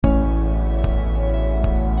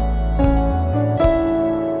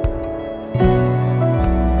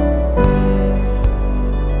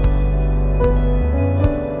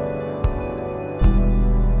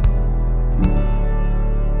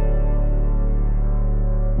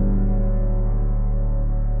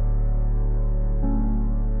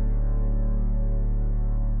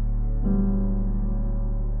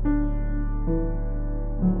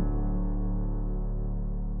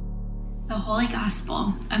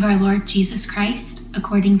Gospel of our Lord Jesus Christ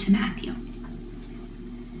according to Matthew.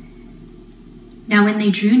 Now when they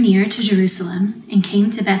drew near to Jerusalem and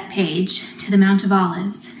came to Bethphage, to the Mount of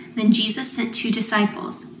Olives, then Jesus sent 2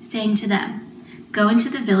 disciples, saying to them, "Go into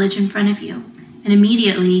the village in front of you, and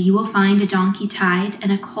immediately you will find a donkey tied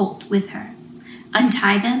and a colt with her.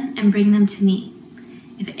 Untie them and bring them to me.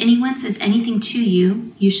 If anyone says anything to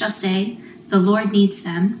you, you shall say, 'The Lord needs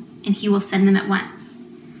them,' and he will send them at once."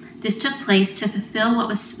 This took place to fulfill what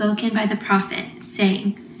was spoken by the prophet,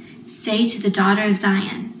 saying, "Say to the daughter of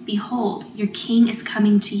Zion, Behold, your king is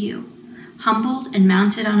coming to you, humbled and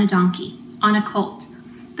mounted on a donkey, on a colt,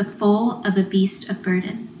 the foal of a beast of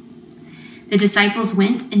burden." The disciples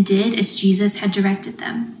went and did as Jesus had directed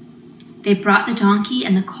them. They brought the donkey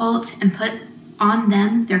and the colt and put on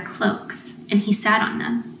them their cloaks, and he sat on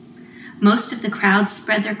them. Most of the crowd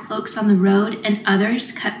spread their cloaks on the road, and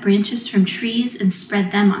others cut branches from trees and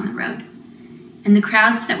spread them on the road. And the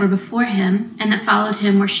crowds that were before him and that followed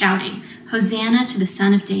him were shouting, "Hosanna to the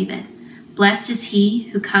Son of David! Blessed is he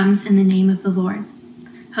who comes in the name of the Lord!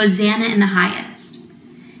 Hosanna in the highest!"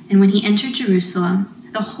 And when he entered Jerusalem,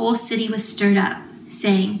 the whole city was stirred up,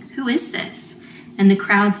 saying, "Who is this?" And the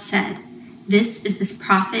crowd said, "This is this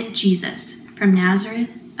prophet Jesus from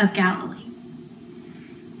Nazareth of Galilee."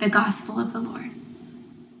 The Gospel of the Lord.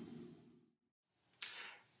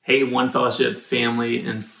 Hey, One Fellowship family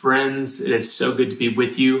and friends, it is so good to be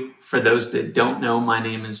with you. For those that don't know, my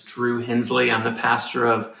name is Drew Hensley. I'm the pastor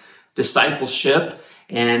of discipleship,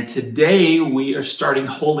 and today we are starting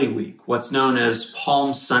Holy Week, what's known as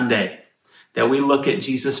Palm Sunday, that we look at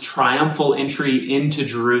Jesus' triumphal entry into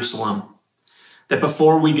Jerusalem. That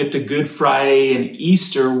before we get to Good Friday and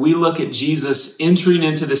Easter, we look at Jesus entering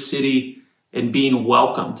into the city and being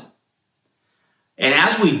welcomed. And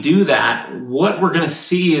as we do that, what we're going to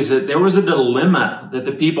see is that there was a dilemma that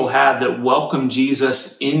the people had that welcomed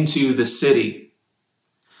Jesus into the city.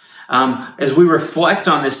 As we reflect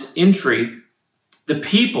on this entry, the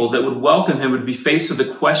people that would welcome him would be faced with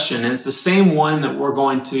a question, and it's the same one that we're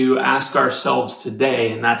going to ask ourselves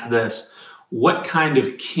today, and that's this: what kind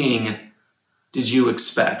of king did you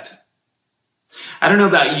expect? I don't know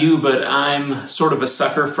about you, but I'm sort of a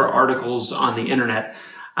sucker for articles on the internet.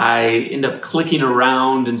 I end up clicking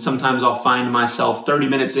around, and sometimes I'll find myself 30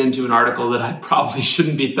 minutes into an article that I probably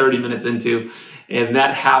shouldn't be 30 minutes into. And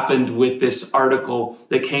that happened with this article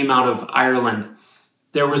that came out of Ireland.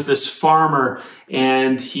 There was this farmer,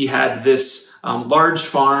 and he had this large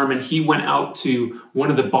farm, and he went out to one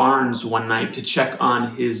of the barns one night to check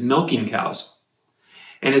on his milking cows.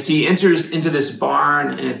 And as he enters into this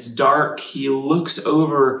barn and it's dark, he looks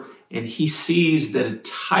over and he sees that a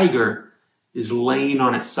tiger is laying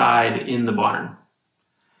on its side in the barn.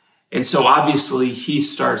 And so obviously he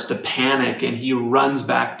starts to panic, and he runs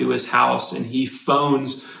back to his house and he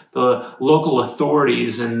phones the local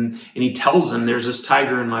authorities and he tells them, "There's this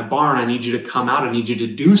tiger in my barn. I need you to come out. I need you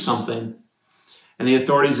to do something." And the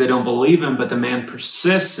authorities, they don't believe him, but the man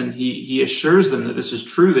persists, and he assures them that this is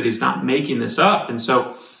true, that he's not making this up. And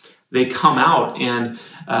so they come out and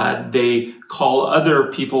they call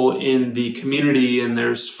other people in the community, and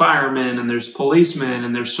there's firemen and there's policemen,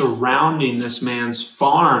 and they're surrounding this man's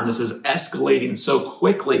farm. This is escalating so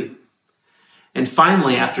quickly. And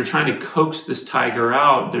finally, after trying to coax this tiger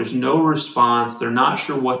out, there's no response. They're not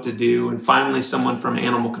sure what to do. And finally, someone from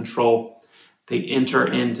animal control, they enter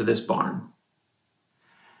into this barn.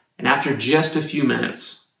 And after just a few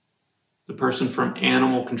minutes, the person from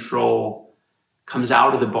animal control comes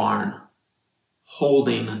out of the barn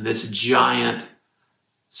holding this giant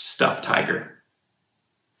stuffed tiger.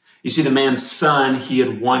 You see, the man's son, he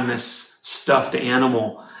had won this stuffed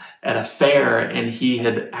animal at a fair, and he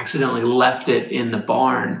had accidentally left it in the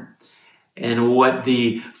barn. And what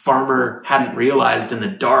the farmer hadn't realized in the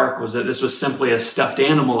dark was that this was simply a stuffed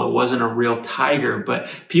animal. It wasn't a real tiger, but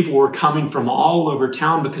people were coming from all over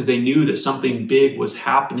town because they knew that something big was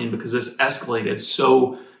happening, because this escalated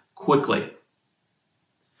so quickly.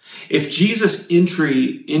 If Jesus'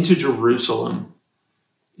 entry into Jerusalem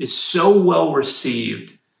is so well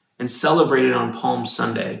received and celebrated on Palm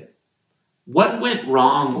Sunday, what went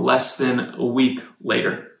wrong less than a week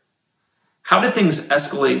later? How did things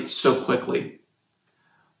escalate so quickly?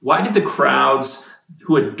 Why did the crowds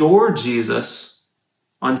who adored Jesus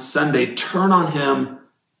on Sunday turn on him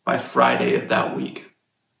by Friday of that week?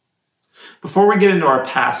 Before we get into our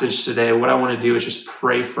passage today, what I want to do is just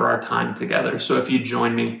pray for our time together. So if you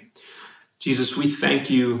join me, Jesus, we thank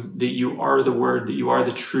you that you are the Word, that you are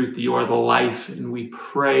the truth, that you are the life. And we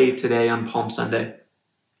pray today on Palm Sunday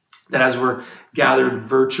that as we're gathered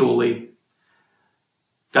virtually,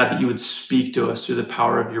 God, that you would speak to us through the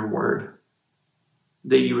power of your word.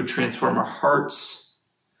 that you would transform our hearts,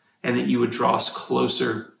 and that you would draw us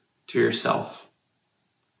closer to yourself.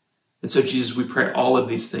 And so, Jesus, we pray all of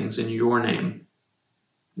these things in your name.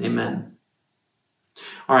 Amen.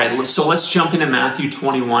 All right, so let's jump into Matthew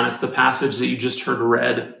 21. It's the passage that you just heard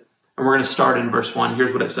read, and we're going to start in verse 1.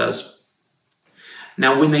 Here's what it says.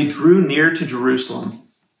 Now, when they drew near to Jerusalem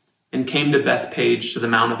and came to Bethphage to the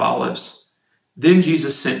Mount of Olives, then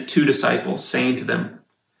Jesus sent 2 disciples, saying to them,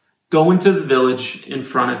 "Go into the village in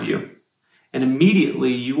front of you, and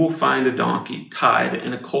immediately you will find a donkey tied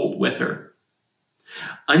and a colt with her.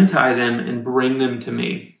 Untie them and bring them to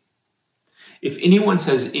me. If anyone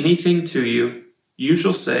says anything to you, you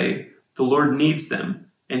shall say, 'The Lord needs them,'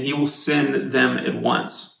 and he will send them at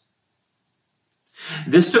once."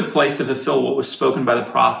 This took place to fulfill what was spoken by the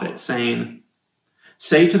prophet, saying,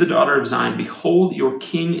 "Say to the daughter of Zion, behold, your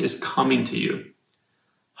king is coming to you,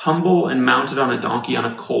 humble and mounted on a donkey, on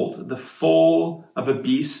a colt, the foal of a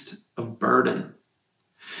beast of burden."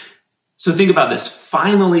 So think about this.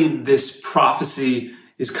 Finally, this prophecy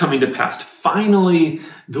is coming to pass. Finally,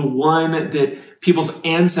 the one that people's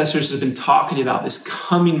ancestors have been talking about, this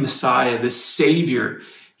coming Messiah, this Savior,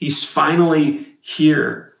 he's finally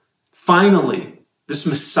here. Finally, this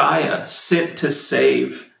Messiah sent to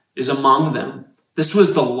save is among them. This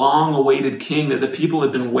was the long-awaited king that the people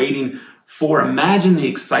had been waiting for. Imagine the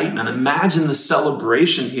excitement. Imagine the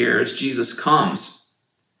celebration here as Jesus comes.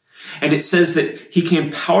 And it says that he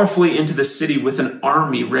came powerfully into the city with an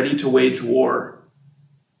army ready to wage war.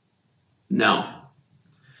 No.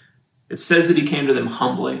 It says that he came to them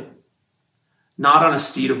humbly, not on a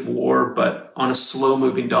steed of war, but on a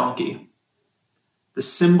slow-moving donkey, the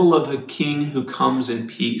symbol of a king who comes in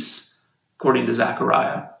peace, according to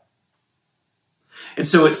Zechariah. And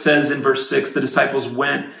so it says in verse 6, the disciples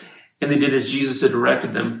went and they did as Jesus had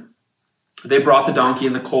directed them. They brought the donkey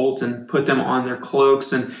and the colt and put them on their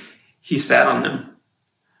cloaks, and he sat on them.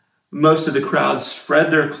 Most of the crowd spread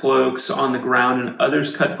their cloaks on the ground, and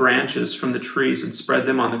others cut branches from the trees and spread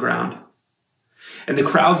them on the ground. And the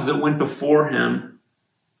crowds that went before him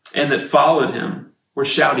and that followed him were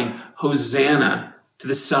shouting, "Hosanna to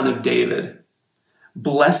the Son of David.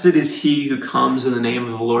 Blessed is he who comes in the name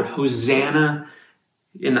of the Lord. Hosanna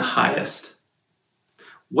in the highest."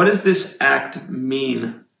 What does this act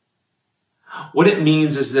mean? What it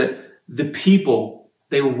means is that the people,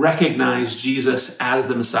 they recognize Jesus as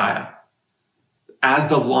the Messiah, as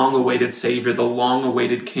the long-awaited Savior, the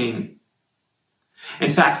long-awaited King. In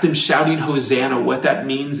fact, them shouting Hosanna, what that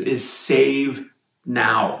means is save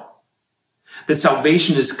now. That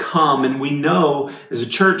salvation has come, and we know as a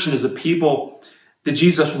church and as a people that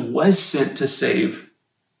Jesus was sent to save,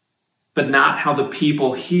 but not how the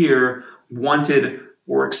people here wanted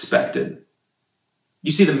or expected.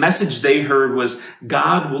 You see, the message they heard was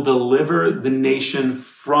God will deliver the nation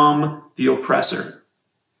from the oppressor.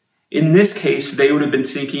 In this case, they would have been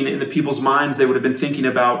thinking, in the people's minds, they would have been thinking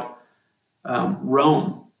about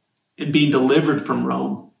Rome and being delivered from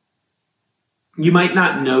Rome. You might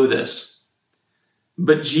not know this,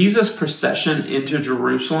 but Jesus' procession into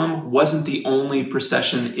Jerusalem wasn't the only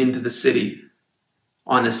procession into the city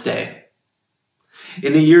on this day.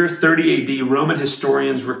 In the year 30 AD, Roman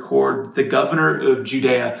historians record the governor of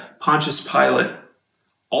Judea, Pontius Pilate,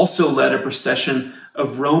 also led a procession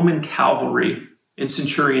of Roman cavalry and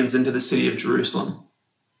centurions into the city of Jerusalem.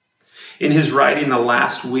 In his writing, The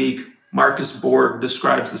Last Week, Marcus Borg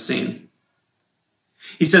describes the scene.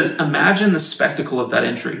 He says, "Imagine the spectacle of that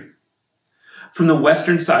entry. From the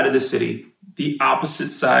western side of the city, the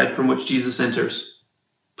opposite side from which Jesus enters,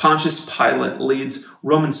 Pontius Pilate leads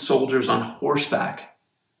Roman soldiers on horseback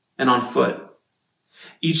and on foot.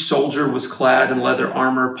 Each soldier was clad in leather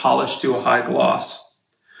armor polished to a high gloss.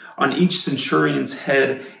 On each centurion's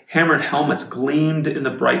head, hammered helmets gleamed in the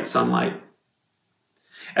bright sunlight.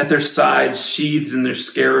 At their sides, sheathed in their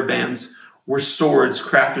scarabands, were swords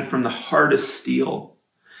crafted from the hardest steel,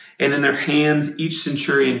 and in their hands each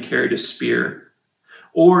centurion carried a spear,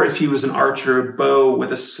 or if he was an archer, a bow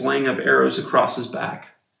with a sling of arrows across his back.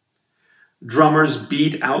 Drummers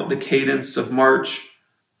beat out the cadence of march,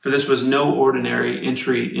 for this was no ordinary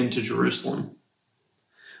entry into Jerusalem.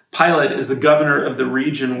 Pilate, as the governor of the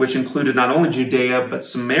region, which included not only Judea, but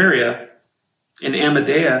Samaria and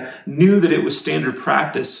Amadea, knew that it was standard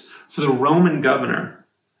practice for the Roman governor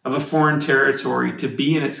of a foreign territory to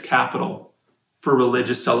be in its capital for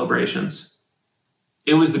religious celebrations.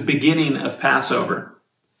 It was the beginning of Passover,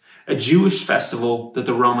 a Jewish festival that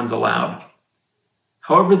the Romans allowed.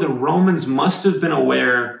 However, the Romans must have been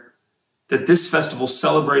aware that this festival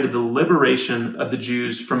celebrated the liberation of the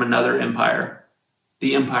Jews from another empire,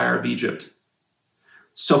 the Empire of Egypt.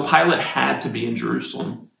 so Pilate had to be in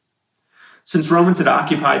Jerusalem. Since Romans had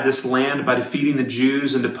occupied this land by defeating the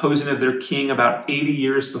Jews and deposing of their king about 80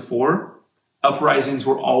 years before, uprisings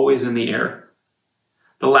were always in the air.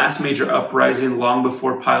 The last major uprising long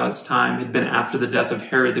before Pilate's time had been after the death of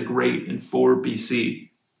Herod the Great in 4 BC.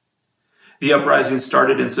 The uprising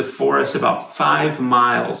started in Sepphoris, about 5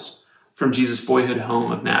 miles from Jesus' boyhood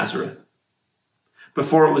home of Nazareth.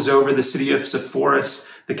 Before it was over, the city of Sepphoris,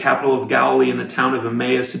 the capital of Galilee, and the town of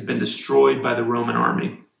Emmaus had been destroyed by the Roman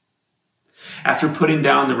army. After putting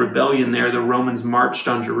down the rebellion there, the Romans marched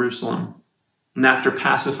on Jerusalem. And after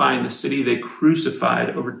pacifying the city, they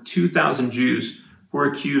crucified over 2,000 Jews who were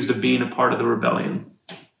accused of being a part of the rebellion.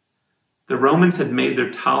 The Romans had made their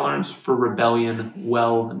tolerance for rebellion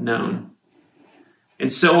well known.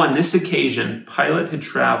 And so on this occasion, Pilate had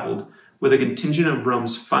traveled with a contingent of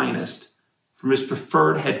Rome's finest from his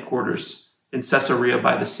preferred headquarters in Caesarea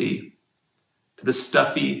by the sea to the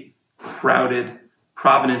stuffy, crowded,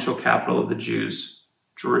 providential capital of the Jews,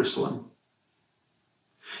 Jerusalem.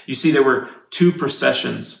 You see, there were 2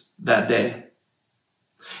 processions that day.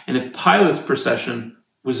 And if Pilate's procession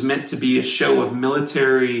was meant to be a show of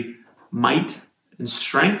military might and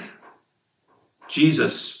strength,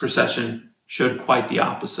 Jesus' procession showed quite the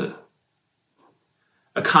opposite.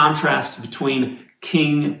 A contrast between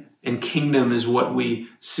king and kingdom is what we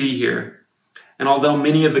see here. And although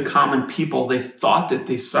many of the common people, they thought that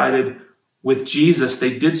they sided with Jesus,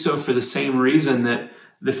 they did so for the same reason that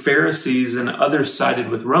the Pharisees and others sided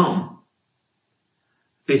with Rome.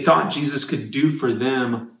 They thought Jesus could do for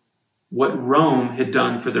them what Rome had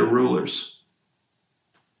done for their rulers.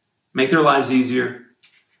 Make their lives easier,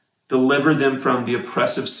 deliver them from the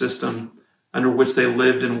oppressive system under which they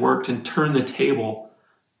lived and worked, and turn the table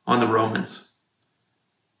on the Romans.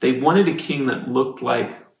 They wanted a king that looked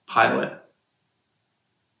like Pilate.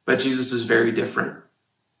 But Jesus is very different.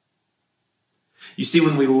 You see,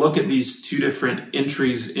 when we look at these 2 different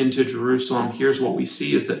entries into Jerusalem, here's what we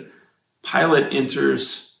see is that Pilate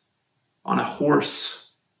enters on a horse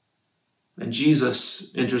and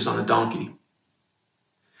Jesus enters on a donkey.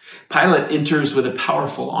 Pilate enters with a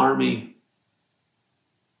powerful army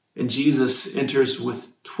and Jesus enters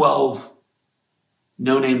with 12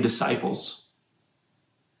 no-name disciples.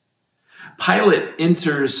 Pilate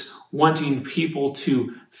enters wanting people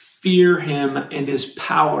to fear him and his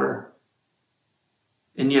power.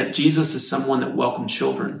 And yet Jesus is someone that welcomed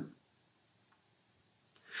children.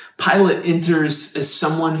 Pilate enters as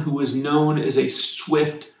someone who was known as a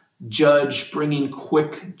swift judge, bringing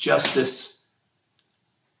quick justice.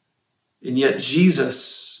 And yet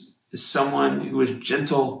Jesus is someone who is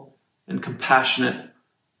gentle and compassionate,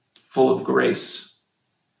 full of grace.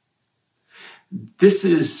 This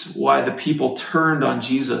is why the people turned on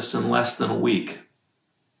Jesus in less than a week.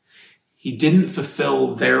 He didn't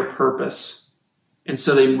fulfill their purpose, and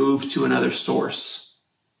so they moved to another source.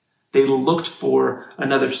 They looked for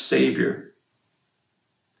another savior.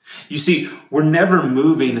 You see, we're never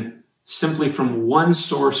moving simply from one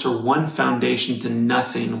source or one foundation to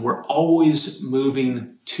nothing. We're always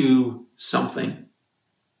moving to something.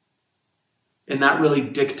 And that really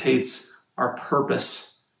dictates our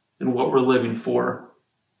purpose and what we're living for.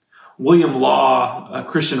 William Law, a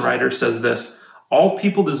Christian writer, says this: all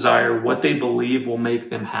people desire what they believe will make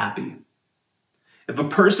them happy. If a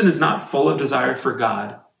person is not full of desire for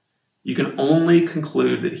God, you can only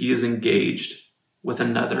conclude that he is engaged with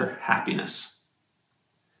another happiness.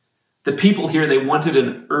 The people here, they wanted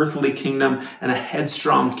an earthly kingdom and a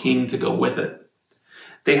headstrong king to go with it.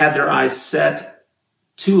 They had their eyes set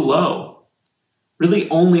too low, really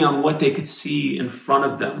only on what they could see in front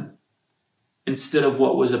of them, instead of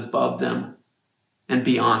what was above them and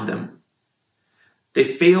beyond them. They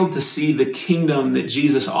failed to see the kingdom that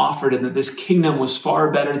Jesus offered, and that this kingdom was far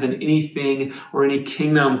better than anything or any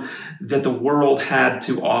kingdom that the world had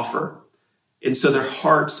to offer. And so their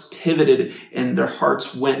hearts pivoted and their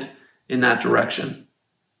hearts went in that direction.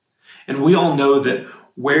 And we all know that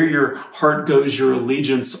where your heart goes, your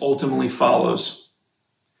allegiance ultimately follows.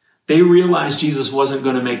 They realized Jesus wasn't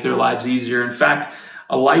going to make their lives easier. In fact,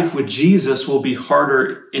 a life with Jesus will be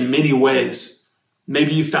harder in many ways.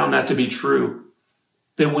 Maybe you found that to be true.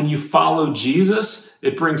 That when you follow Jesus,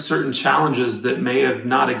 it brings certain challenges that may have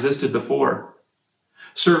not existed before.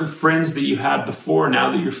 Certain friends that you had before,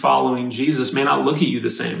 now that you're following Jesus, may not look at you the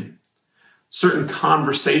same. Certain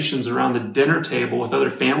conversations around the dinner table with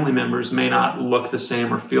other family members may not look the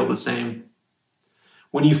same or feel the same.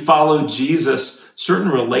 When you follow Jesus, certain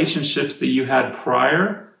relationships that you had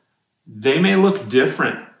prior, they may look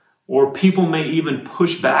different, or people may even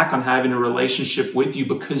push back on having a relationship with you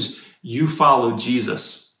because you follow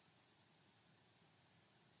Jesus.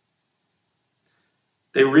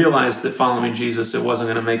 They realized that following Jesus, it wasn't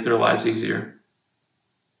going to make their lives easier.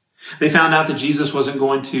 They found out that Jesus wasn't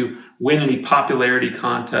going to win any popularity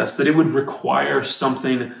contests, that it would require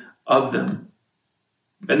something of them.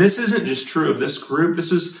 And this isn't just true of this group.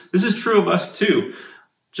 This is true of us too.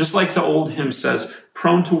 Just like the old hymn says,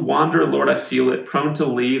 prone to wander, Lord, I feel it, prone to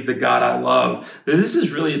leave the God I love. This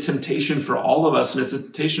is really a temptation for all of us, and it's a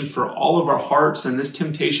temptation for all of our hearts, and this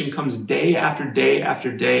temptation comes day after day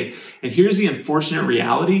after day. And here's the unfortunate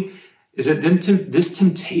reality, is that this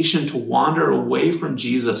temptation to wander away from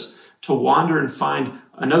Jesus, to wander and find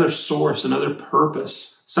another source, another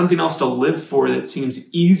purpose, something else to live for that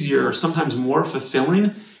seems easier or sometimes more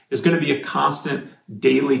fulfilling, is going to be a constant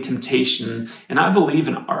daily temptation. And I believe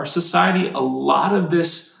in our society, a lot of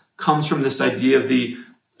this comes from this idea of the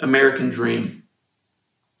American dream.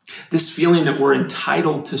 This feeling that we're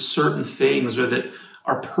entitled to certain things, or that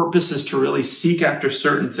our purpose is to really seek after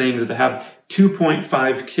certain things, to have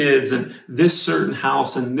 2.5 kids and this certain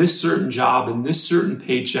house and this certain job and this certain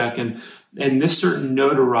paycheck and this certain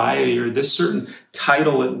notoriety or this certain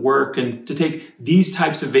title at work, and to take these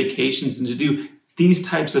types of vacations and to do these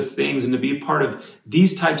types of things and to be a part of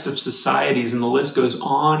these types of societies. And the list goes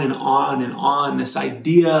on and on and on. This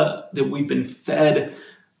idea that we've been fed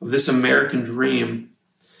of this American dream.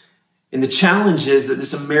 And the challenge is that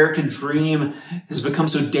this American dream has become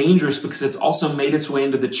so dangerous because it's also made its way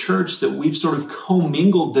into the church, that we've sort of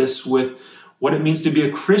commingled this with what it means to be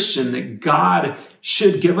a Christian, that God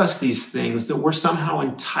should give us these things, that we're somehow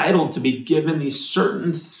entitled to be given these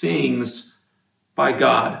certain things by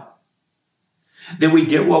God. That we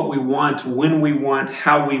get what we want, when we want,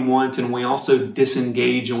 how we want, and we also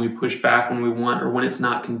disengage and we push back when we want or when it's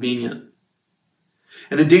not convenient.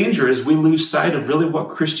 And the danger is we lose sight of really what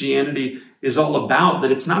Christianity is all about,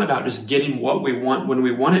 that it's not about just getting what we want when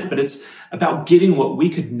we want it, but it's about getting what we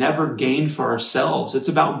could never gain for ourselves. It's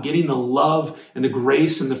about getting the love and the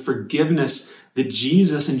grace and the forgiveness that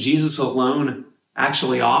Jesus and Jesus alone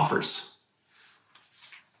actually offers.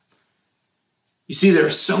 You see, there are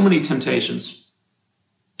so many temptations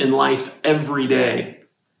in life every day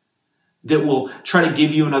that will try to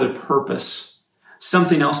give you another purpose,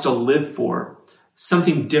 something else to live for,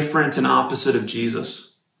 something different and opposite of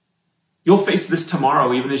Jesus. You'll face this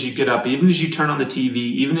tomorrow, even as you get up, even as you turn on the TV,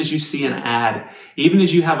 even as you see an ad, even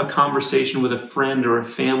as you have a conversation with a friend or a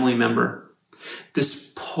family member.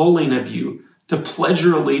 This pulling of you to pledge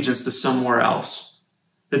your allegiance to somewhere else.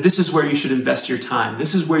 That this is where you should invest your time.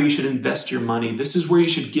 This is where you should invest your money. This is where you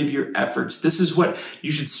should give your efforts. This is what you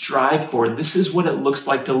should strive for. This is what it looks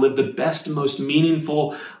like to live the best, most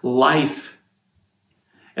meaningful life.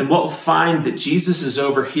 And what we'll find that Jesus is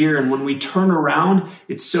over here. And when we turn around,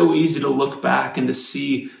 it's so easy to look back and to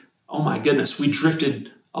see, oh my goodness, we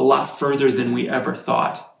drifted a lot further than we ever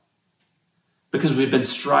thought. Because we've been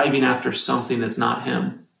striving after something that's not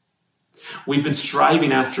him. We've been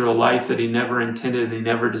striving after a life that he never intended and he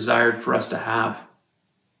never desired for us to have.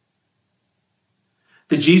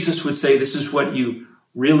 That Jesus would say this is what you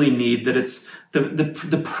really need, that it's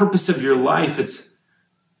the purpose of your life.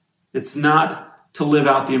 It's not to live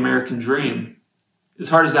out the American dream. As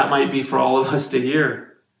hard as that might be for all of us to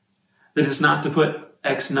hear. That it's not to put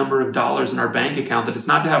X number of dollars in our bank account, that it's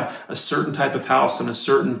not to have a certain type of house in a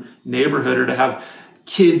certain neighborhood, or to have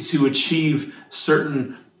kids who achieve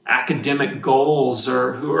certain academic goals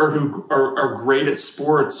or who are great at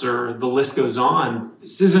sports, or the list goes on.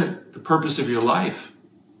 This isn't the purpose of your life.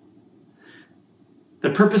 The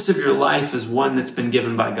purpose of your life is one that's been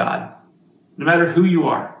given by God, no matter who you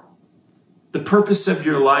are. The purpose of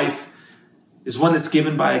your life is one that's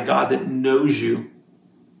given by a God that knows you,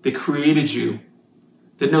 that created you,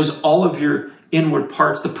 that knows all of your inward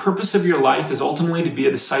parts. The purpose of your life is ultimately to be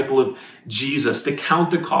a disciple of Jesus, to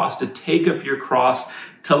count the cost, to take up your cross,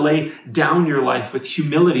 to lay down your life with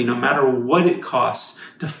humility, no matter what it costs,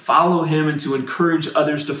 to follow him and to encourage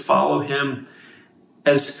others to follow him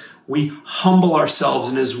as we humble ourselves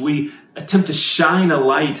and as we attempt to shine a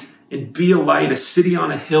light and be a light, a city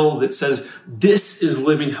on a hill that says, this is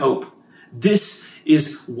living hope. This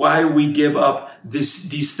is why we give up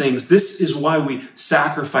these things. This is why we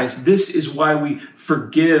sacrifice. This is why we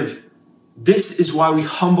forgive. This is why we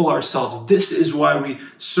humble ourselves. This is why we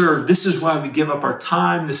serve. This is why we give up our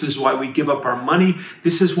time. This is why we give up our money.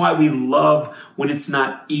 This is why we love when it's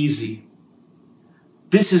not easy.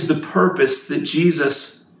 This is the purpose that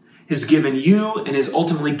Jesus has given you and has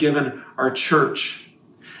ultimately given our church.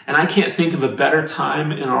 And I can't think of a better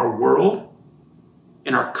time in our world,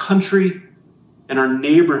 in our country, in our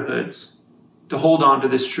neighborhoods to hold on to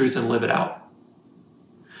this truth and live it out.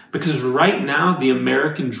 Because right now, the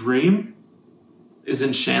American dream is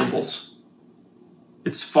in shambles.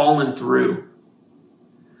 It's fallen through.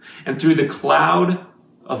 And through the cloud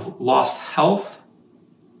of lost health,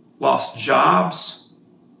 lost jobs,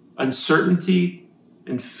 uncertainty,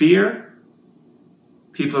 and fear,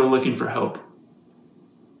 people are looking for hope.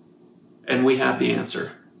 And we have the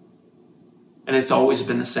answer. And it's always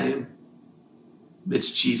been the same.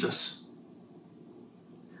 It's Jesus.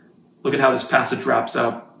 Look at how this passage wraps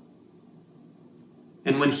up.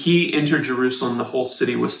 And when he entered Jerusalem, the whole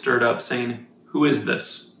city was stirred up, saying, "Who is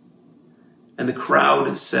this?" And the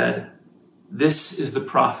crowd said, "This is the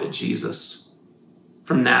prophet Jesus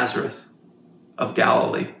from Nazareth of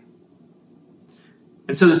Galilee."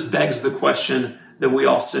 And so this begs the question that we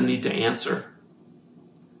also need to answer.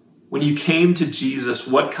 When you came to Jesus,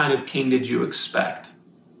 what kind of king did you expect?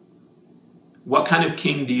 What kind of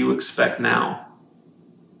king do you expect now?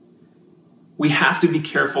 We have to be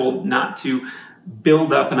careful not to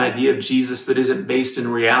build up an idea of Jesus that isn't based in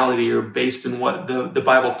reality or based in what the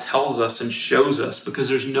Bible tells us and shows us, because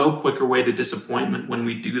there's no quicker way to disappointment when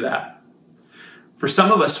we do that. For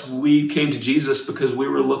some of us, we came to Jesus because we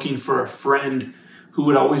were looking for a friend who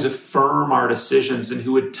would always affirm our decisions and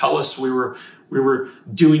who would tell us we were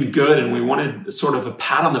doing good, and we wanted sort of a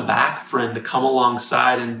pat on the back friend to come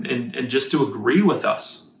alongside and just to agree with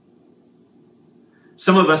us.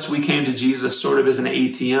 Some of us, we came to Jesus sort of as an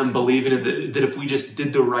ATM, believing that if we just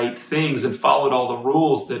did the right things and followed all the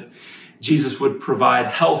rules, that Jesus would provide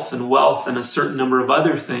health and wealth and a certain number of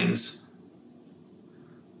other things.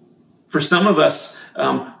 For some of us,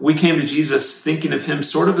 we came to Jesus thinking of him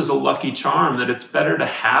sort of as a lucky charm, that it's better to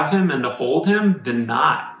have him and to hold him than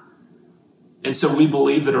not. And so we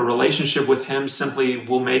believe that a relationship with him simply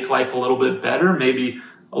will make life a little bit better, maybe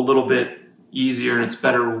a little bit easier, and it's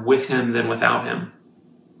better with him than without him.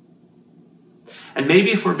 And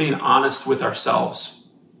maybe if we're being honest with ourselves,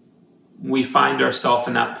 we find ourselves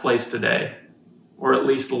in that place today, or at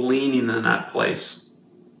least leaning in that place.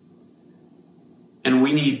 And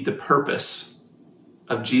we need the purpose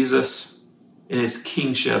of Jesus and his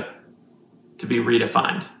kingship to be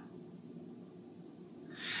redefined.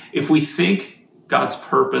 If we think God's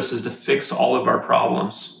purpose is to fix all of our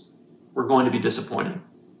problems, we're going to be disappointed.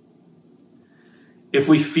 If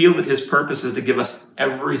we feel that his purpose is to give us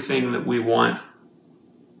everything that we want,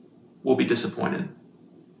 we'll be disappointed.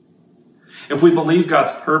 If we believe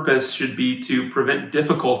God's purpose should be to prevent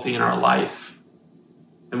difficulty in our life,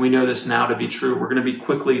 and we know this now to be true, we're going to be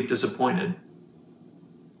quickly disappointed.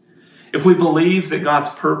 If we believe that God's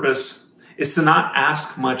purpose is to not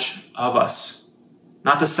ask much of us,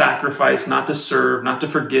 not to sacrifice, not to serve, not to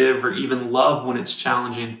forgive, or even love when it's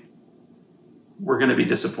challenging, we're going to be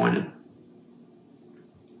disappointed.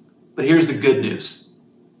 But here's the good news,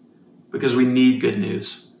 because we need good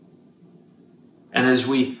news. And as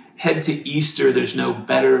we head to Easter, there's no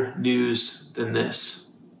better news than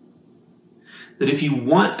this. That if you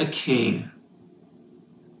want a king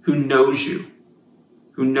who knows you,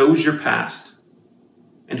 who knows your past,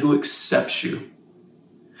 and who accepts you,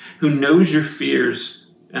 who knows your fears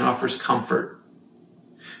and offers comfort,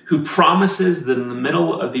 who promises that in the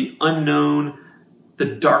middle of the unknown, the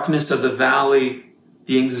darkness of the valley,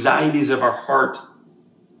 the anxieties of our heart,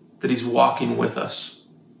 that he's walking with us.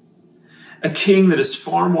 A king that is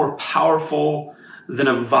far more powerful than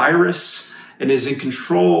a virus and is in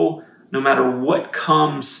control no matter what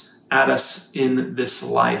comes at us in this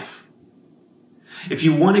life. If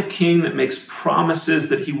you want a king that makes promises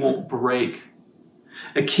that he won't break,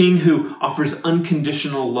 a king who offers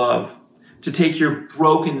unconditional love, to take your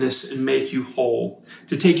brokenness and make you whole,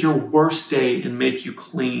 to take your worst day and make you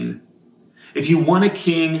clean. If you want a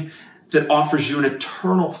king that offers you an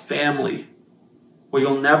eternal family where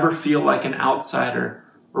you'll never feel like an outsider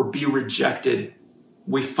or be rejected,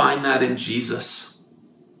 we find that in Jesus.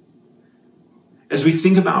 As we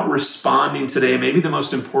think about responding today, maybe the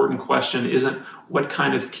most important question isn't what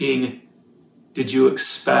kind of king did you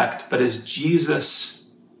expect, but is Jesus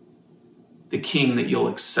the king that you'll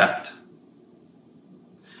accept?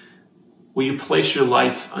 Will you place your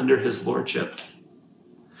life under his lordship?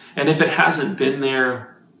 And if it hasn't been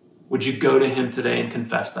there, would you go to him today and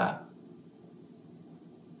confess that?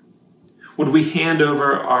 Would we hand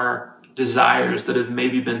over our desires that have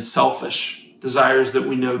maybe been selfish, desires that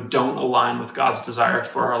we know don't align with God's desire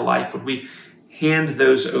for our life? Would we hand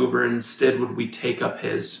those over, and instead would we take up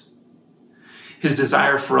his? His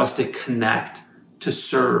desire for us to connect, to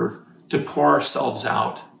serve, to pour ourselves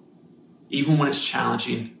out, even when it's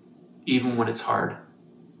challenging, even when it's hard.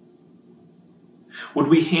 Would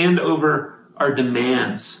we hand over our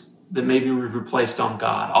demands that maybe we've replaced on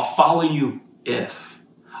God? I'll follow you if.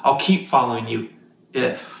 I'll keep following you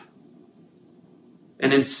if.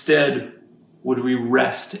 And instead, Would we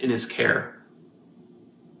rest in his care?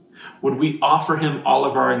 Would we offer him all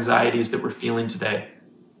of our anxieties that we're feeling today,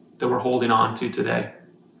 that we're holding on to today?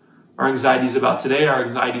 Our anxieties about today, our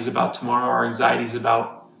anxieties about tomorrow, our anxieties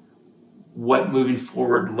about what moving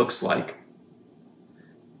forward looks like.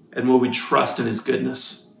 And will we trust in his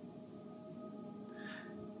goodness?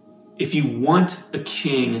 If you want a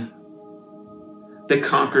king that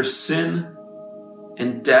conquers sin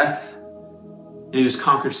and death, and who has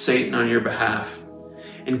conquered Satan on your behalf,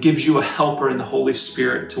 and gives you a helper in the Holy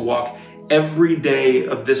Spirit to walk every day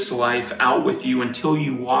of this life out with you until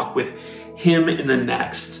you walk with him in the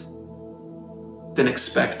next, then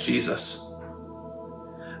expect Jesus.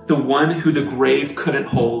 The one who the grave couldn't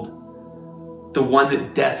hold, the one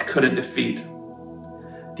that death couldn't defeat,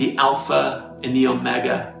 the Alpha and the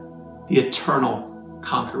Omega, the eternal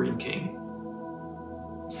conquering King.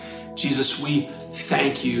 Jesus, we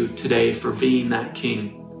thank you today for being that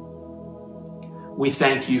King. We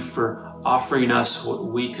thank you for offering us what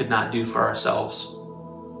we could not do for ourselves.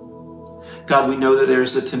 God, we know that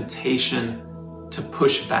there's a temptation to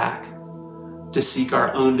push back, to seek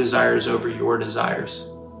our own desires over your desires,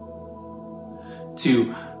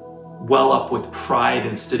 to well up with pride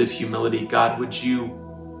instead of humility. God, would you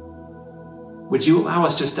allow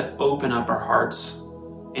us just to open up our hearts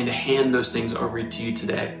and to hand those things over to you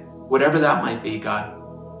today, whatever that might be, God.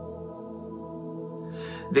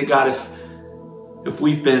 That God, if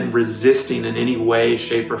we've been resisting in any way,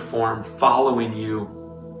 shape, or form, following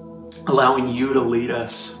you, allowing you to lead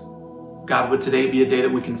us, God, would today be a day that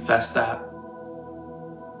we confess that,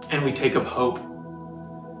 and we take up hope,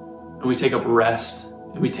 and we take up rest,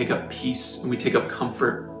 and we take up peace, and we take up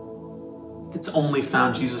comfort that's only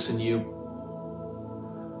found, Jesus, in you.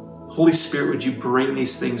 Holy Spirit, would you bring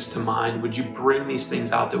these things to mind? Would you bring these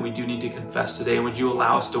things out that we do need to confess today? And would you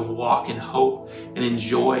allow us to walk in hope and in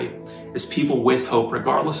joy as people with hope,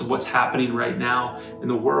 regardless of what's happening right now in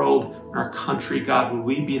the world, in our country? God, would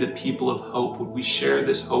we be the people of hope? Would we share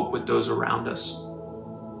this hope with those around us?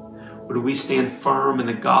 Would we stand firm in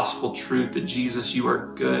the gospel truth that Jesus, you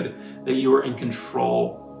are good, that you are in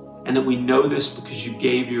control, and that we know this because you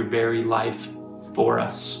gave your very life for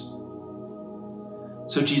us?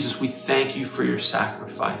 So Jesus, we thank you for your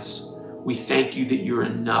sacrifice. We thank you that you're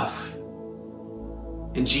enough.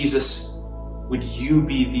 And Jesus, would you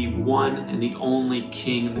be the one and the only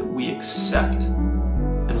King that we accept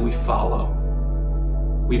and we follow?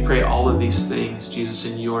 We pray all of these things, Jesus,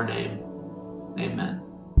 in your name. Amen.